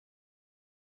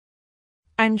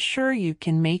 I'm sure you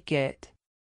can make it.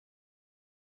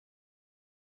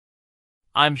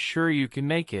 I'm sure you can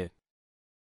make it.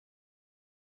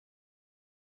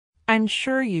 I'm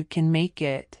sure you can make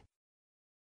it.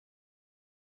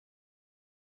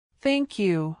 Thank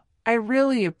you. I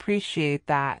really appreciate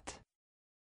that.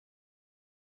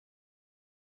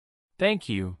 Thank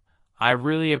you. I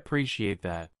really appreciate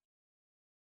that.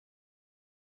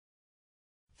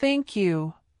 Thank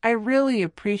you. I really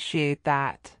appreciate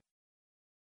that.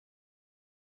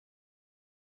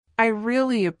 I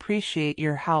really appreciate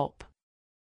your help.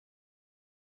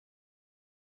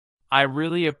 I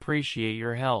really appreciate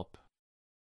your help.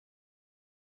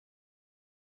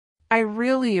 I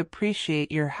really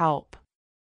appreciate your help.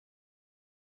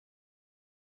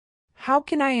 How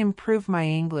can I improve my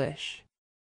English?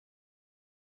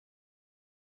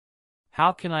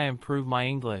 How can I improve my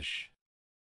English?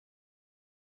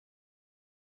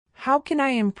 How can I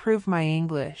improve my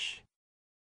English?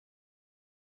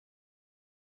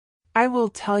 I will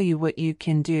tell you what you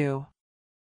can do.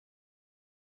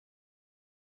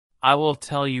 I will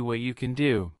tell you what you can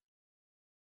do.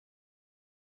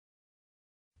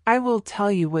 I will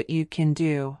tell you what you can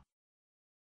do.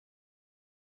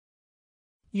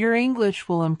 Your English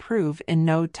will improve in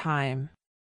no time.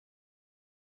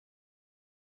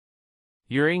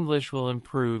 Your English will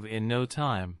improve in no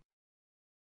time.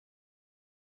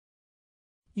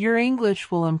 Your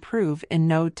English will improve in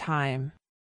no time.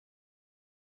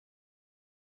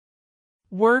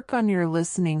 Work on your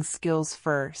listening skills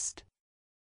first.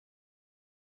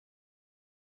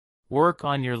 Work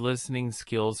on your listening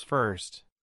skills first.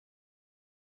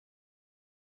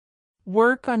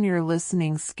 Work on your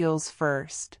listening skills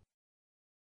first.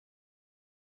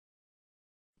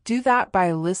 Do that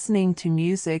by listening to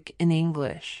music in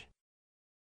English.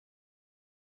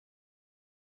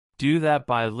 Do that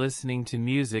by listening to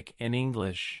music in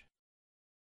English.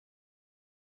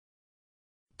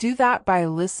 Do that by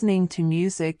listening to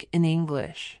music in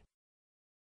English.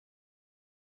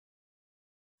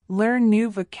 Learn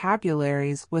new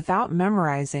vocabularies without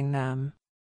memorizing them.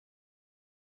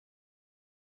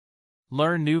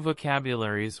 Learn new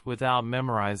vocabularies without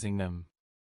memorizing them.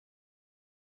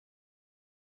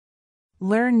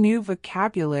 Learn new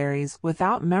vocabularies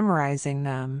without memorizing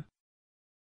them.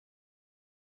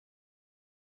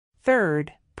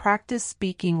 Third, practice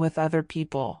speaking with other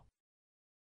people.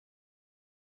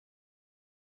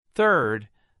 Third,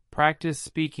 practice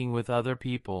speaking with other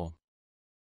people.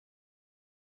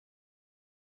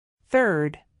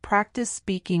 Third, practice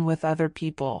speaking with other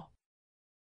people.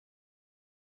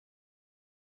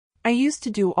 I used to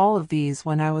do all of these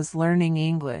when I was learning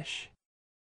English.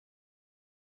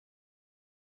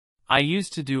 I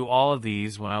used to do all of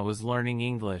these when I was learning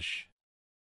English.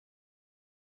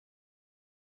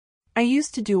 I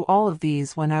used to do all of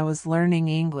these when I was learning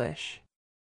English.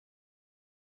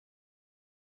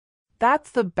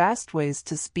 That's the best ways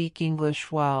to speak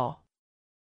English well.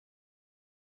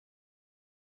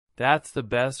 That's the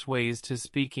best ways to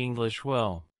speak English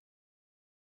well.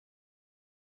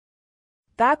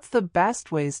 That's the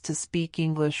best ways to speak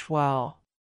English well.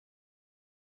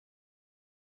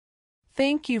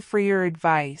 Thank you for your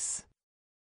advice.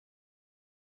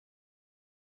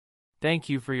 Thank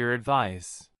you for your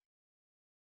advice.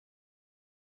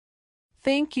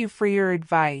 Thank you for your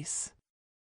advice.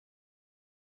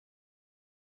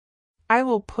 I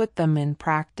will put them in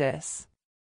practice.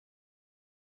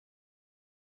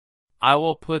 I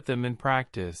will put them in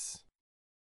practice.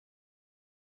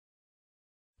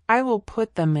 I will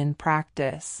put them in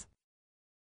practice.